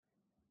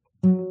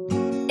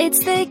It's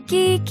the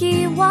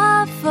Geeky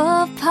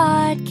Waffle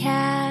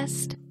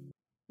Podcast.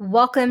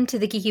 Welcome to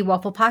the Geeky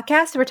Waffle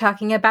Podcast. We're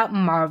talking about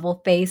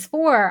Marvel Phase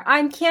 4.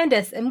 I'm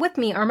Candace, and with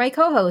me are my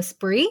co-hosts,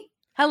 Bree.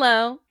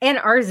 Hello. And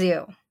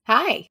Arzu.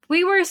 Hi.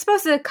 We were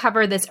supposed to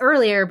cover this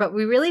earlier, but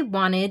we really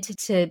wanted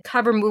to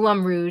cover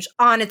Moulin Rouge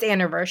on its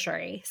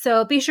anniversary.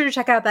 So be sure to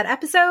check out that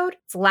episode.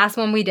 It's the last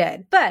one we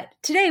did. But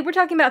today we're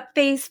talking about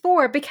Phase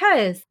 4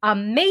 because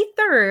on May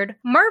 3rd,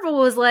 Marvel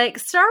was like,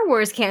 Star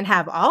Wars can't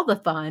have all the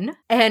fun,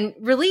 and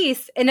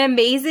release an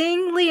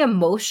amazingly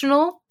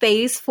emotional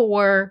Phase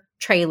 4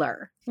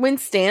 trailer. When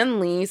Stan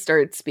Lee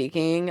started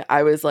speaking,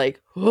 I was like,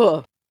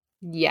 ugh.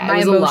 Yeah, it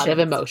was a lot of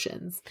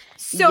emotions.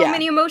 So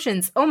many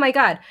emotions. Oh my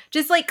God.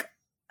 Just like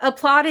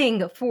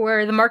applauding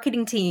for the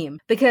marketing team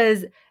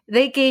because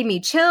they gave me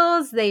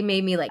chills. They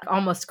made me like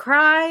almost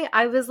cry.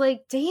 I was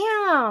like,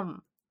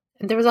 damn.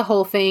 And there was a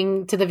whole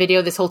thing to the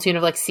video, this whole tune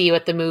of like, see you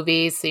at the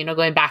movies. So,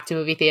 going back to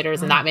movie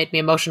theaters. And that made me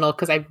emotional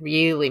because I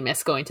really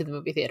miss going to the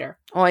movie theater.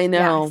 Oh, I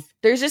know. Yes.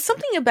 There's just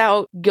something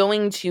about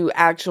going to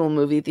actual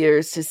movie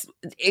theaters,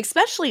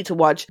 especially to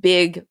watch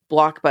big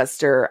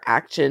blockbuster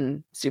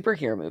action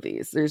superhero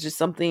movies. There's just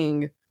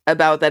something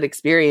about that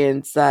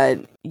experience that,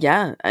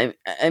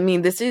 I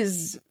mean, this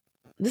is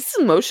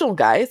emotional,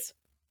 guys.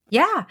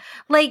 Yeah.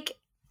 Like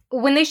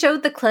when they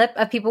showed the clip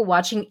of people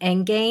watching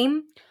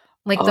Endgame,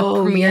 like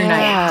the premiere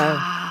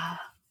night,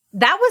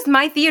 that was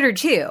my theater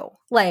too.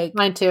 Like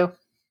mine too.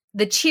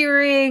 The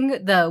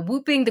cheering, the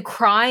whooping, the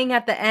crying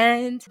at the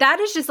end. That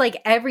is just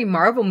like every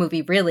Marvel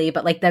movie, really.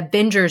 But like the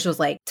Avengers was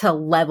like to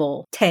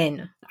level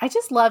 10. I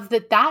just love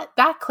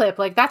that clip,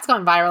 like that's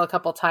gone viral a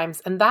couple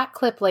times. And that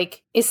clip,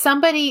 like, is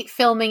somebody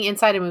filming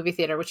inside a movie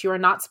theater, which you are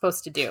not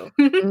supposed to do.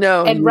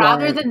 No. And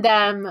rather than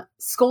them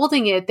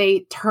scolding it,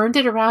 they turned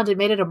it around and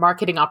made it a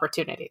marketing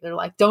opportunity. They're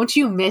like, don't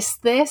you miss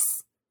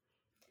this?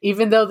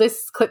 Even though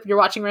this clip you're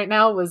watching right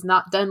now was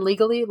not done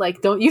legally,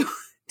 like, don't you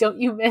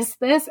miss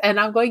this? And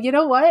I'm going, you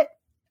know what?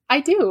 I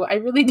do. I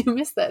really do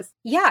miss this.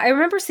 Yeah, I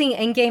remember seeing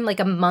Endgame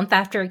like a month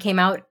after it came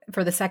out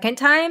for the second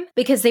time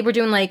because they were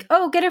doing like,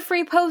 oh, get a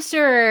free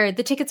poster.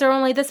 The tickets are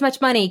only this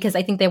much money because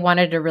I think they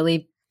wanted to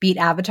really beat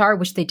Avatar,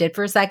 which they did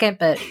for a second,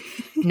 but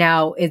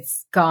now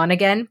it's gone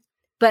again.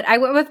 But I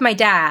went with my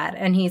dad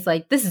and he's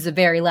like, this is a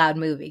very loud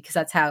movie because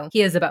that's how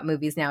he is about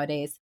movies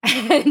nowadays.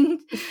 And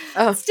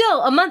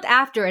still a month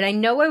after, and I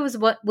know I was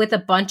with a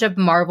bunch of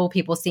Marvel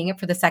people seeing it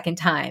for the second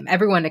time,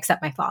 everyone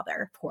except my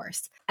father, of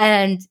course.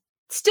 And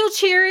still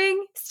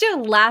cheering,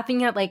 still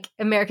laughing at like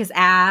America's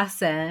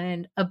ass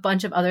and a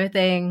bunch of other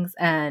things,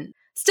 and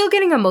still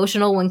getting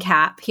emotional when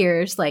Cap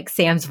hears like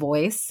Sam's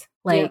voice.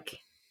 Like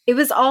it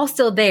was all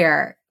still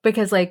there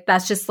because like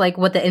that's just like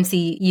what the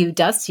MCU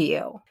does to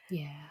you.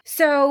 Yeah.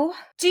 So,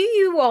 do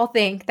you all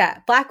think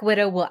that Black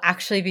Widow will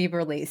actually be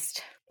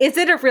released? Is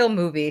it a real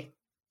movie?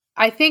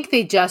 I think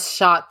they just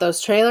shot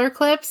those trailer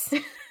clips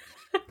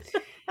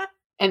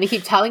and they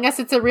keep telling us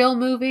it's a real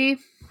movie.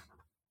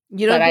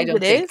 You don't think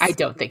it is? I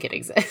don't think it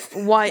exists.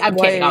 Why? I'm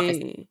kidding,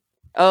 obviously.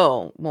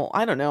 Oh, well,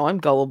 I don't know. I'm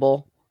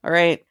gullible. All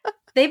right.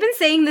 They've been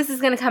saying this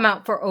is going to come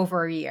out for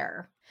over a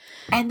year.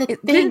 And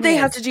didn't they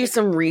have to do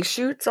some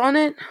reshoots on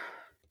it?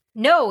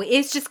 No,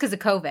 it's just because of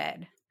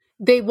COVID.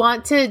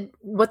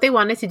 What they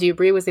wanted to do,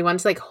 Brie, was they wanted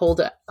to like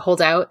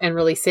hold out and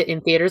release it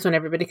in theaters when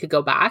everybody could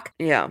go back.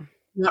 Yeah.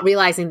 Not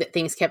realizing that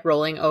things kept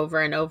rolling over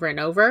and over and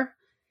over.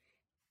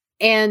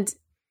 And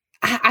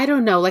I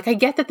don't know. Like, I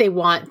get that they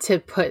want to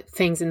put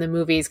things in the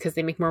movies because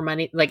they make more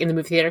money, like in the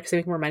movie theater because they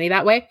make more money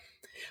that way.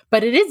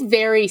 But it is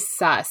very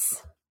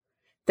sus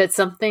that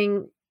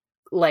something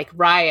like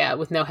Raya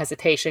with no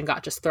hesitation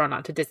got just thrown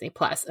onto Disney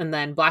Plus, and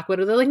then Black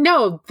Widow, they're like,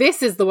 no,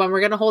 this is the one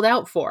we're going to hold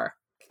out for.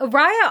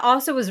 Raya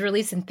also was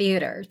released in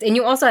theaters, and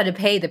you also had to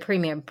pay the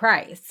premium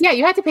price. Yeah,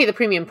 you had to pay the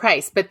premium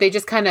price, but they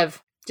just kind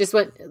of just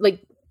went,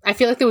 like, I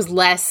feel like there was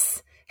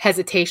less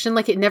hesitation.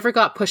 Like, it never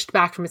got pushed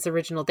back from its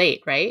original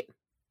date, right?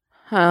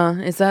 Huh?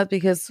 Is that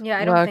because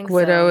Black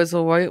Widow is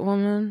a white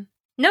woman?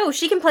 No,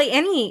 she can play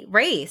any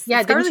race.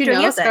 Yeah, didn't you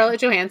know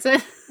Scarlett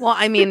Johansson? Well,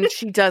 I mean,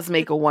 she does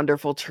make a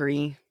wonderful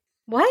tree.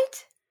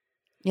 What?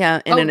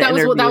 Yeah, in an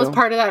interview. That was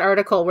part of that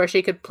article where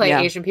she could play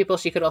Asian people.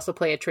 She could also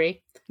play a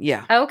tree.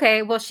 Yeah.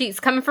 Okay, well, she's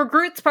coming for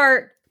Groot's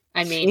part.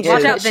 I mean,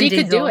 watch out, Vin she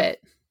Diesel. could do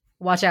it.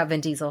 Watch out, Vin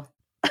Diesel.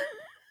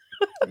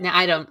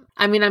 No,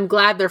 I'm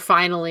glad they're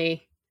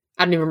finally,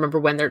 I don't even remember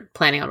when they're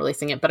planning on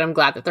releasing it, but I'm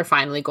glad that they're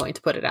finally going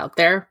to put it out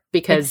there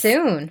because it's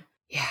soon.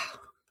 Yeah.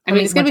 I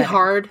mean, it's going to be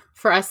hard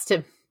for us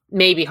to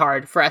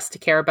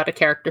care about a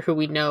character who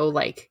we know,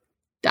 like,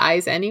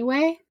 dies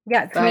anyway.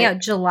 Yeah, it's coming out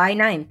July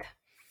 9th.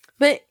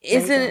 But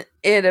isn't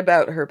it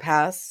about her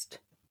past?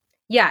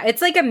 Yeah,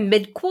 it's like a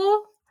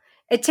midquel.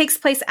 It takes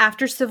place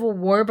after Civil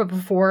War, but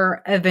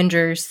before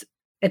Avengers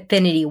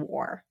Infinity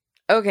War.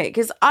 Okay,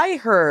 because I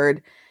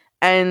heard,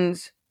 and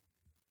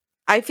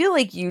I feel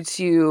like you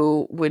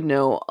two would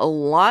know a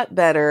lot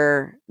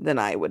better than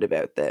I would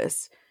about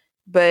this,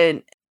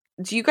 but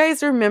do you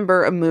guys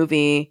remember a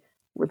movie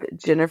with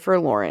Jennifer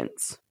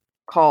Lawrence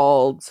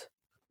called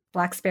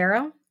Black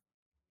Sparrow?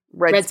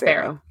 Red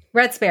Sparrow.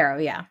 Red Sparrow,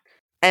 yeah.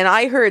 And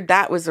I heard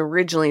that was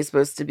originally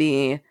supposed to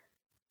be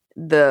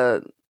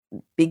the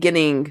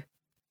beginning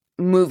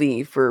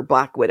movie for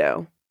Black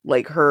Widow,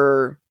 like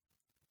her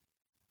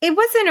It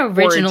wasn't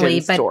originally,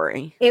 origin but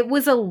story. it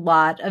was a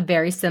lot of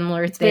very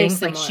similar very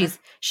things. Like similar.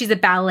 she's a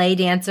ballet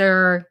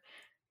dancer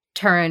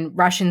turned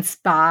Russian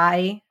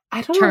spy.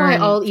 I don't know why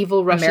Turned all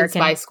evil Russian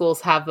American. spy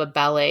schools have a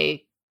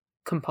ballet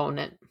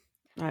component.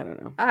 I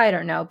don't know. I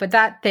don't know, but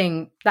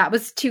that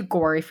was too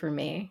gory for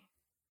me.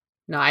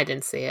 No, I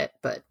didn't see it,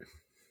 but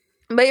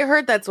But I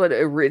heard that's what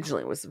it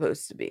originally was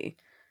supposed to be.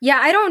 Yeah,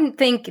 I don't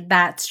think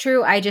that's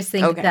true. I just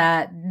think Okay.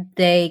 that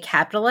they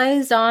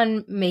capitalized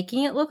on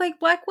making it look like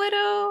Black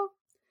Widow.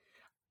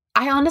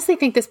 I honestly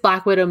think this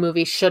Black Widow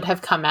movie should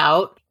have come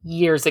out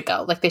years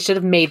ago. Like, they should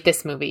have made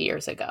this movie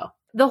years ago.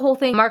 The whole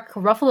thing, Mark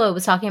Ruffalo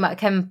was talking about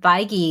Kevin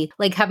Feige,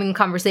 like having a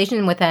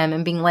conversation with him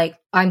and being like,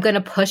 I'm going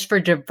to push for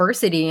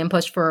diversity and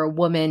push for a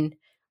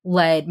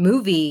woman-led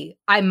movie.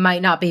 I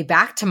might not be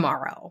back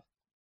tomorrow.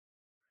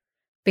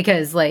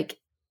 Because, like,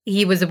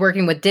 he was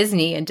working with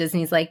Disney and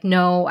Disney's like,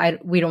 no,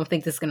 we don't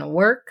think this is going to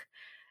work.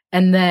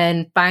 And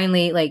then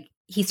finally, like,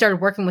 he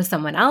started working with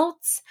someone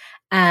else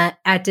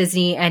at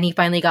Disney, and he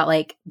finally got,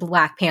 like,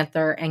 Black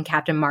Panther and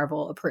Captain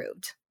Marvel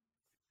approved.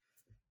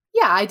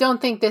 Yeah, I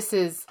don't think this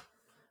is...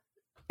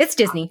 It's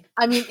Disney.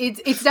 I mean,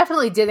 it's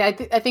definitely Disney.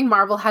 I think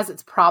Marvel has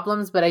its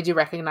problems, but I do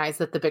recognize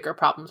that the bigger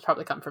problems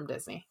probably come from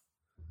Disney.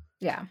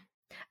 Yeah.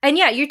 And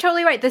yeah, you're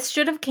totally right. This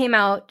should have came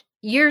out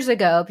years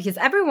ago because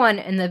everyone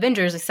in the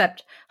Avengers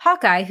except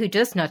Hawkeye, who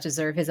does not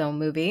deserve his own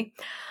movie,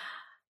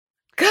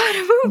 got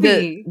a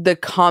movie. The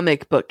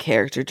comic book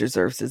character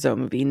deserves his own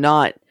movie,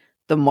 not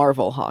the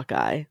Marvel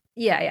Hawkeye.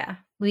 Yeah.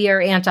 We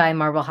are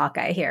anti-Marvel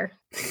Hawkeye here.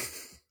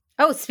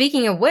 Oh,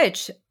 speaking of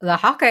which, the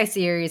Hawkeye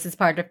series is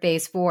part of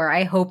Phase 4.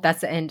 I hope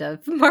that's the end of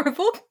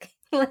Marvel.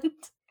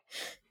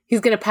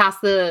 He's going to pass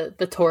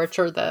the torch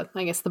or the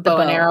bow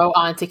and arrow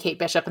on to Kate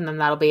Bishop, and then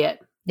that'll be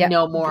it. Yep.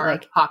 No more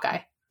Hawkeye.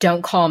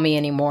 Don't call me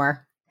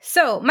anymore.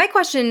 So my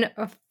question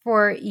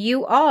for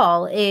you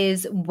all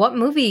is, what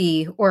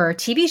movie or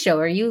TV show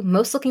are you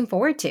most looking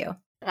forward to?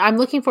 I'm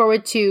looking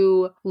forward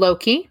to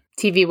Loki,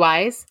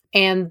 TV-wise,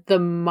 and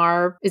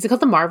is it called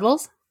The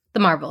Marvels?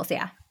 The Marvels,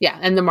 yeah. Yeah,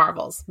 and The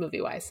Marvels,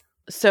 movie-wise.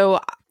 So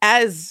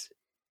as,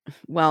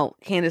 well,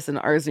 Candace and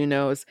Arzu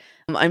knows,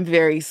 I'm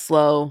very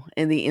slow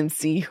in the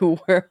MCU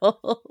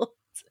world.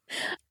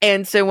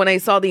 And so when I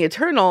saw the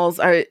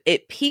Eternals,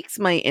 it piques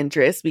my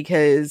interest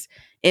because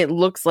it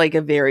looks like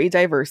a very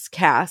diverse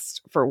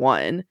cast, for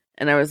one.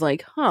 And I was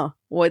like,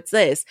 what's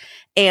this?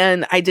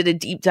 And I did a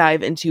deep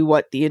dive into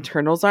what the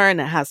Eternals are, and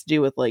it has to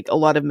do with like a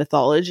lot of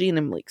mythology, and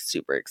I'm like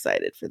super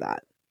excited for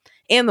that.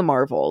 And the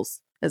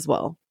Marvels as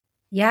well.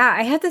 Yeah,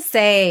 I had to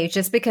say,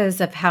 just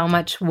because of how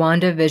much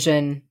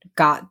WandaVision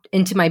got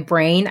into my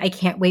brain, I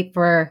can't wait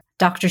for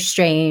Doctor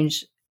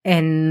Strange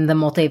and the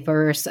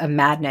Multiverse of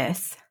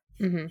Madness.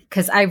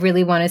 Because I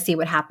really want to see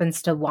what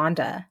happens to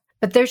Wanda.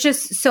 But there's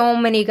just so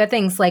many good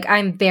things. Like,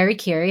 I'm very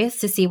curious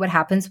to see what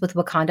happens with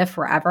Wakanda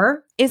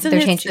Forever. Isn't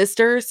his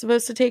sister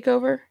supposed to take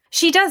over?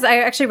 She does. I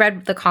actually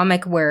read the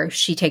comic where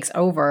she takes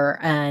over,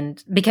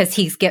 and because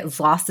he gets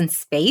lost in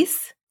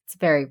space. It's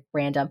very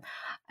random.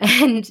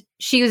 And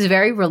she was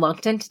very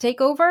reluctant to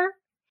take over,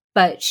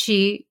 but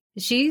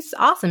she's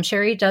awesome.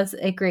 Sherry does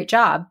a great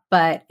job,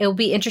 but it'll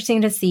be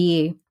interesting to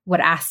see what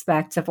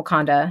aspects of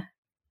Wakanda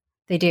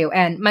they do.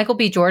 And Michael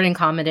B. Jordan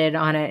commented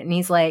on it, and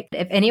he's like,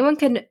 if anyone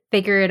can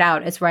figure it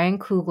out, it's Ryan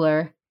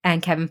Coogler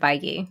and Kevin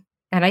Feige.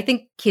 And I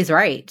think he's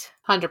right.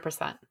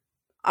 100%.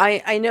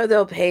 I know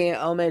they'll pay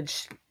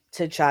homage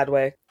to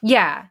Chadwick.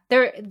 Yeah,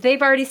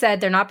 they've already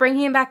said they're not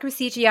bringing him back with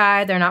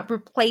CGI. They're not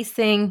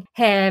replacing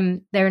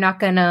him. They're not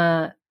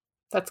gonna...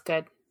 That's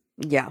good.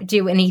 Yeah.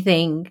 Do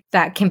anything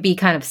that can be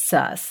kind of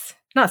sus.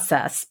 Not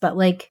sus, but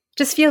like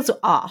just feels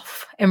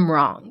off and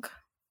wrong.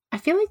 I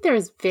feel like there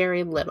is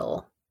very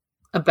little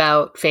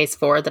about Phase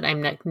 4 that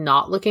I'm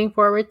not looking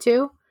forward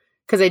to.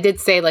 Because I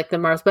did say like the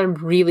Mars, but I'm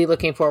really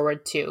looking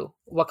forward to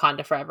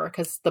Wakanda Forever.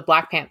 Because the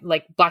Black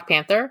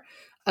Panther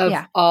of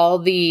all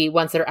the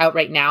ones that are out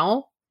right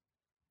now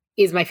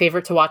is my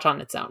favorite to watch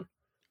on its own.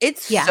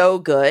 It's so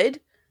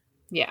good.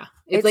 Yeah.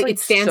 It's like it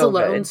stands so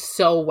alone good.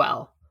 so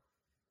well.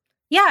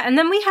 Yeah, and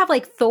then we have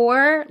like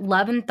Thor,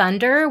 Love and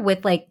Thunder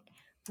with like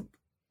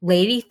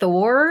Lady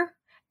Thor.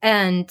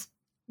 And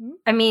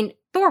I mean,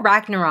 Thor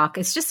Ragnarok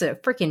is just a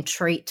freaking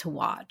treat to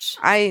watch.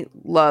 I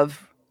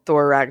love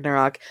Thor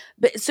Ragnarok.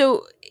 But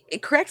so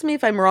it corrects me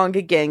if I'm wrong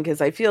again, because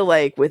I feel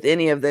like with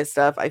any of this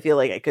stuff, I feel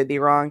like I could be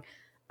wrong.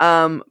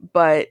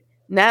 But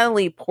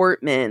Natalie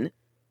Portman,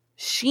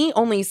 she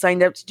only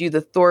signed up to do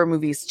the Thor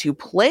movies to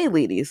play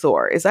Lady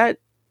Thor.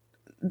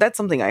 That's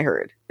something I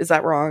heard. Is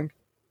that wrong?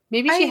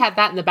 Maybe she had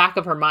that in the back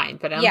of her mind,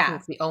 but I don't think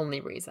it's the only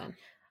reason.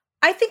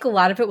 I think a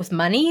lot of it was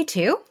money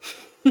too.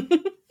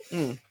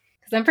 Because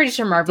I'm pretty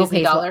sure Marvel Disney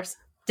pays dollars.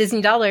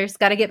 Disney dollars.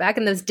 Got to get back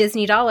in those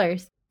Disney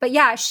dollars. But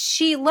yeah,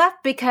 she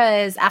left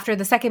because after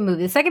the second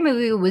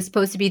movie was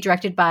supposed to be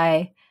directed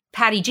by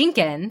Patty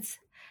Jenkins,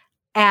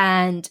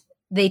 and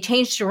they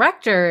changed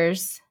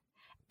directors,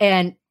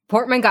 and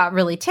Portman got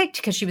really ticked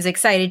because she was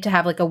excited to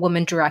have like a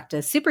woman direct a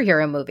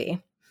superhero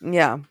movie.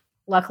 Yeah.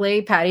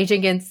 Luckily, Patty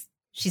Jenkins,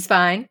 she's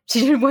fine.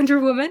 She did Wonder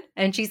Woman,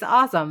 and she's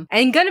awesome.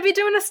 And gonna be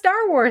doing a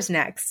Star Wars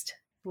next.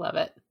 Love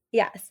it.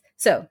 Yes.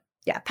 So,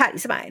 yeah,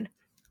 Patty's fine.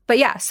 But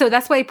yeah, so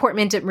that's why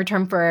Portman didn't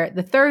return for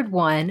the third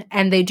one,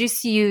 and they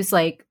just use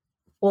like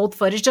old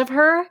footage of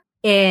her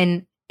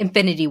in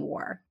Infinity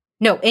War.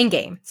 No,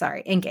 Endgame.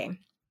 Sorry, Endgame.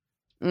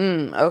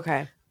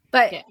 Okay.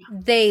 But Yeah.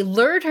 they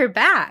lured her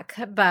back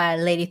by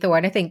Lady Thor.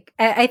 And I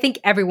think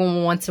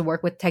everyone wants to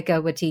work with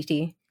Taika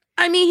Waititi.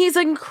 I mean, he's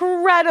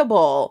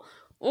incredible.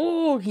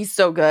 Oh, he's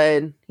so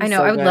good. I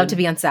know. I would love to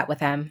be on set with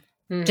him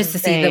just to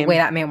see the Same. way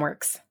that man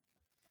works.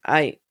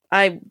 I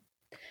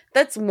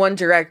that's one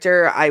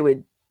director I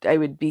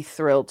would be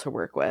thrilled to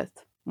work with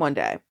one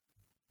day.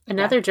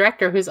 Another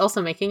director who's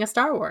also making a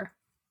Star Wars.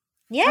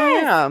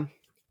 Yeah.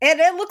 And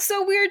it looks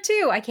so weird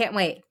too. I can't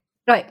wait.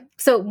 All right.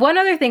 So one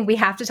other thing we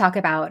have to talk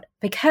about,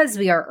 because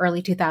we are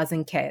early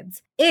 2000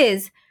 kids,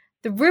 is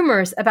the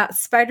rumors about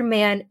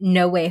Spider-Man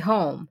No Way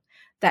Home,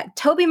 that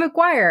Tobey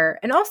Maguire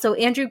and also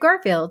Andrew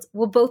Garfield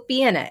will both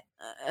be in it.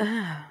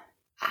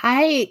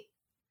 I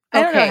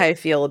don't know how I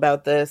feel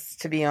about this,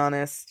 to be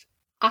honest.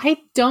 I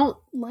don't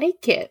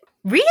like it.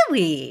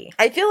 Really?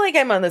 I feel like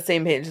I'm on the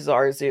same page as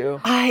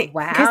Arzu.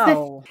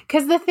 Wow.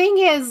 Because the thing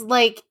is,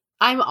 like,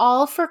 I'm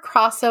all for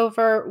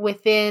crossover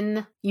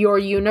within your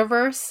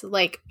universe.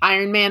 Like,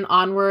 Iron Man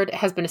onward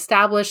has been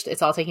established.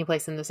 It's all taking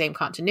place in the same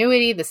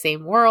continuity, the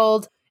same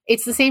world.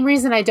 It's the same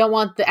reason I don't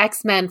want the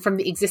X-Men from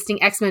the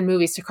existing X-Men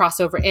movies to cross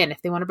over in.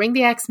 If they want to bring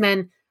the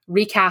X-Men,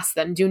 recast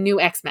them, do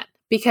new X-Men.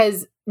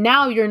 Because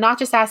now you're not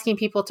just asking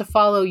people to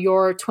follow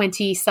your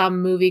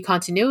 20-some movie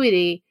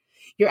continuity.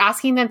 You're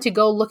asking them to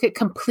go look at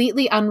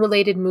completely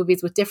unrelated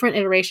movies with different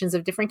iterations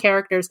of different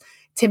characters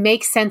to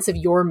make sense of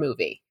your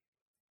movie.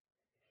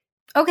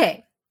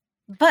 Okay.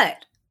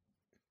 But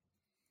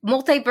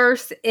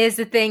multiverse is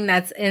the thing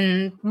that's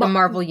in the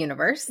Marvel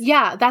universe.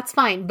 Yeah, that's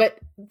fine. But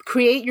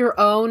create your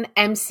own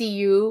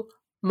MCU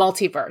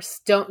multiverse.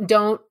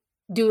 Don't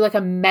do like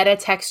a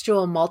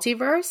metatextual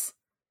multiverse,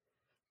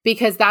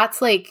 because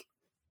that's like,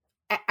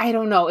 I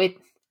don't know.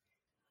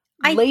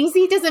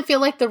 Lazy doesn't feel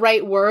like the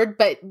right word,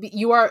 but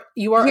you are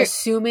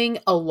assuming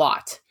a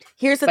lot.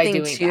 Here's the by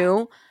thing doing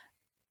too.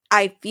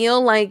 I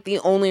feel like the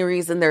only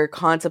reason they're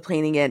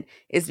contemplating it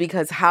is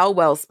because how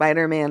well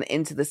Spider-Man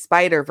Into the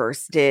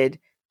Spider-Verse did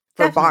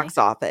for Definitely. box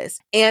office.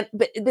 And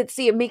but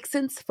see, it makes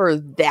sense for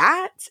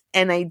that,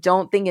 and I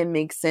don't think it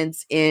makes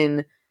sense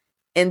in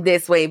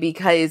this way,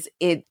 because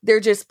they're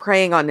just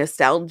preying on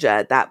nostalgia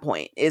at that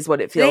point, is what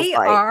it feels They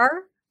like. are.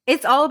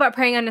 It's all about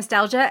preying on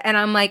nostalgia, and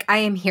I'm like, I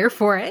am here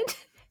for it.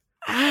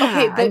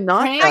 Okay, but I'm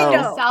not, preying on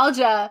though.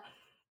 nostalgia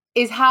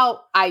is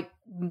how I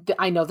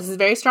know this is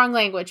very strong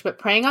language, but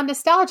preying on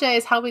nostalgia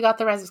is how we got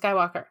the Rise of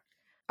Skywalker.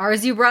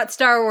 Arzu brought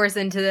Star Wars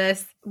into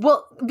this.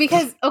 Well,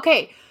 because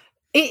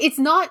it's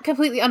not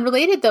completely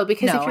unrelated though,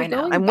 because No, if you're I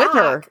know. going I'm back,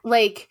 with her.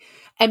 like,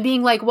 and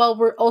being like, well,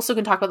 we're also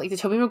going to talk about like the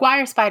Tobey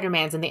Maguire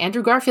Spider-Mans and the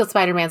Andrew Garfield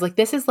Spider-Mans. Like,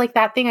 this is like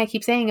that thing I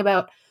keep saying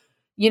about,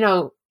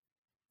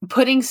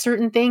 putting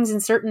certain things in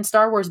certain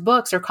Star Wars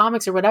books or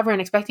comics or whatever,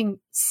 and expecting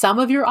some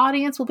of your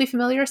audience will be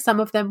familiar, some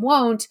of them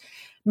won't,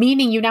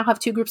 meaning you now have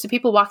two groups of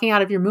people walking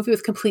out of your movie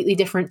with completely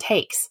different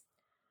takes,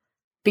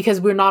 because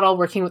we're not all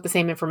working with the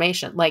same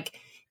information. Like,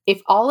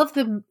 if all of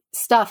the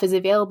stuff is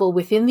available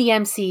within the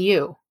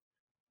MCU,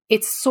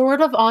 it's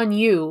sort of on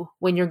you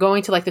when you're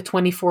going to like the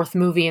 24th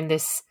movie in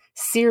this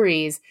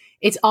series.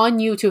 It's on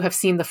you to have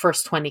seen the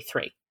first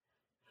 23.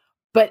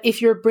 But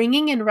if you're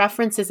bringing in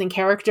references and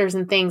characters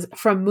and things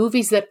from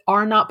movies that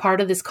are not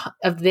part of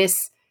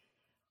this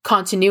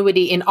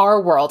continuity in our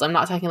world, I'm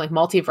not talking like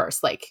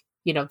multiverse, like,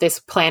 this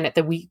planet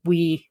that we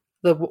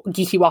the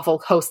Geeky Waffle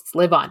hosts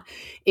live on.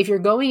 If you're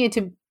going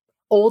into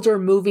older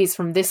movies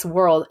from this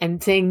world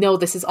and saying, no,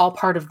 this is all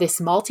part of this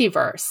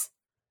multiverse,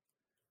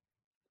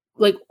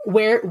 like,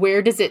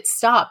 where does it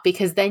stop?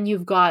 Because then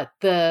you've got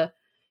the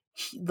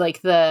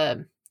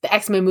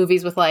X-Men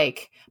movies with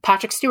like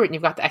Patrick Stewart, and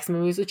you've got the X-Men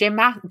movies with James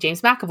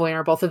McAvoy, and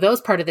are both of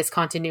those part of this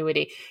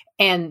continuity?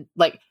 And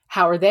like,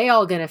 how are they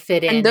all going to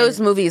fit in? And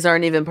those movies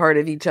aren't even part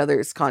of each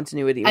other's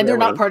continuity. And they're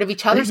really. not part of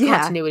each other's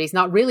continuities.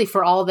 Not really,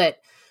 for all that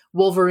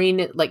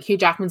Wolverine, like Hugh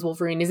Jackman's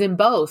Wolverine, is in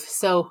both.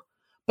 So,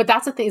 but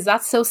that's the thing, is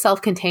that's so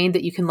self-contained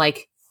that you can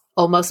like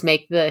almost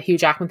make the Hugh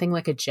Jackman thing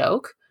like a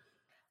joke.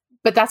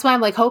 But that's why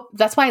I'm like,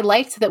 that's why I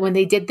liked that when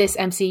they did this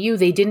MCU,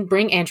 they didn't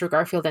bring Andrew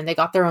Garfield in. They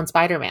got their own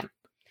Spider-Man.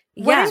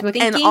 Yeah, I'm and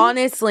thinking-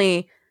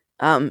 honestly,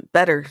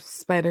 better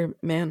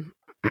Spider-Man.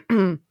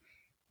 Oh,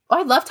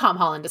 I love Tom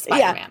Holland as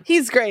Spider-Man. Yeah,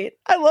 he's great.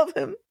 I love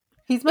him.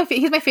 He's my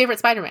favorite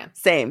Spider-Man.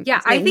 Same. Yeah,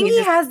 I think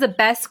he has the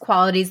best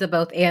qualities of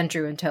both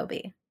Andrew and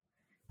Tobey.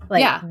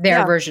 Like, Yeah, their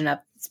yeah. version of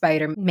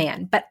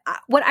Spider-Man. But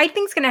what I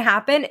think is going to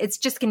happen, it's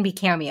just going to be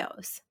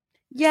cameos.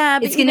 Yeah,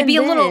 but It's going to even be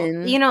a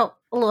then- little,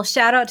 a little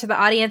shout out to the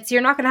audience.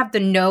 You're not going to have to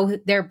know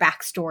their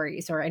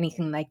backstories or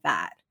anything like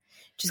that.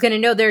 Just going to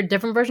know they're a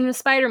different version of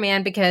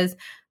Spider-Man, because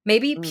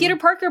maybe Peter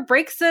Parker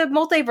breaks the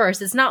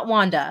multiverse. It's not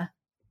Wanda.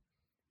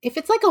 If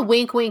it's like a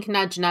wink, wink,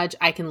 nudge, nudge,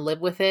 I can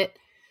live with it.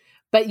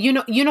 But you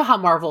know how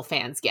Marvel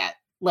fans get.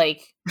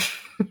 Like,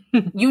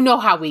 you know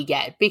how we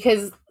get.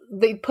 Because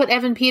they put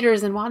Evan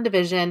Peters in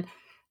WandaVision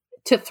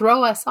to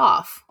throw us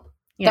off.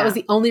 Yeah. That was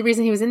the only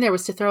reason he was in there,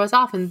 was to throw us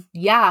off. And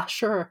yeah,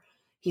 sure,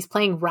 he's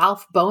playing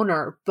Ralph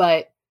Boner,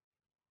 but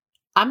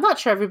I'm not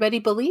sure everybody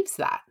believes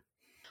that.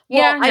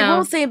 Well, Yeah, I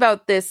will say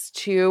about this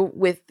too,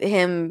 with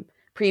him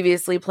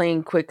previously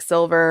playing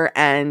Quicksilver,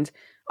 and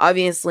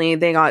obviously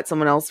they got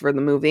someone else for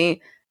the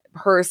movie.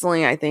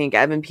 Personally, I think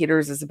Evan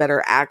Peters is a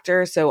better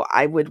actor, so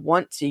I would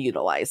want to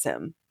utilize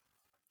him.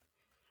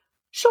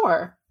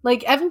 Sure.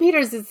 Like, Evan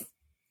Peters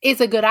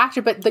is a good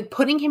actor, but like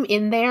putting him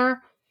in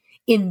there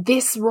in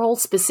this role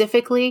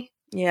specifically,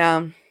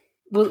 Yeah.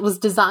 was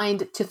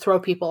designed to throw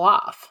people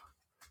off.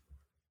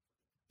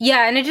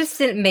 Yeah, and it just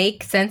didn't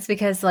make sense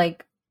because,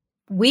 like,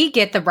 we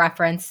get the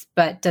reference,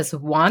 but does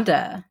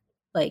Wanda?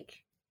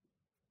 Like,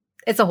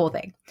 it's a whole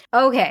thing.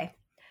 Okay.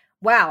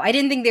 Wow, I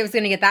didn't think they was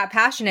going to get that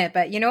passionate,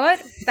 but you know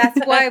what? That's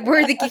why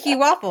we're the Geeky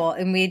Waffle,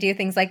 and we do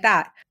things like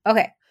that.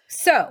 Okay,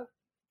 so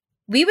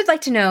we would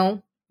like to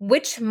know,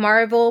 which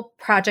Marvel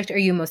project are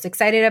you most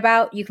excited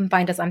about? You can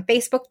find us on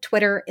Facebook,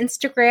 Twitter,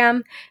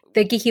 Instagram,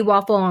 the Geeky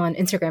Waffle on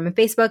Instagram and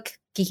Facebook,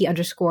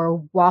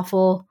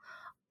 Geeky_Waffle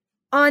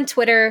on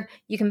Twitter.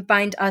 You can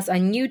find us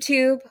on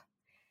YouTube.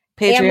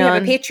 And we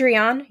have a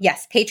Patreon.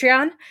 Yes,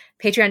 Patreon.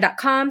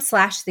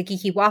 Patreon.com/The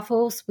Geeky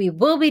Waffles. We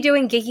will be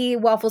doing Geeky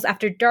Waffles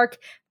After Dark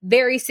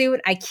very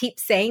soon. I keep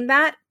saying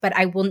that, but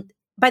I will,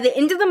 by the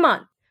end of the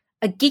month,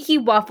 a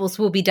Geeky Waffles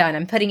will be done.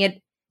 I'm putting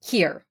it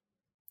here.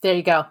 There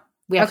you go.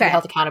 We have to be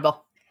held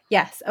accountable.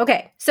 Yes.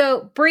 Okay.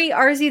 So, Brie,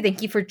 Arzu,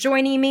 thank you for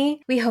joining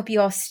me. We hope you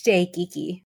all stay geeky.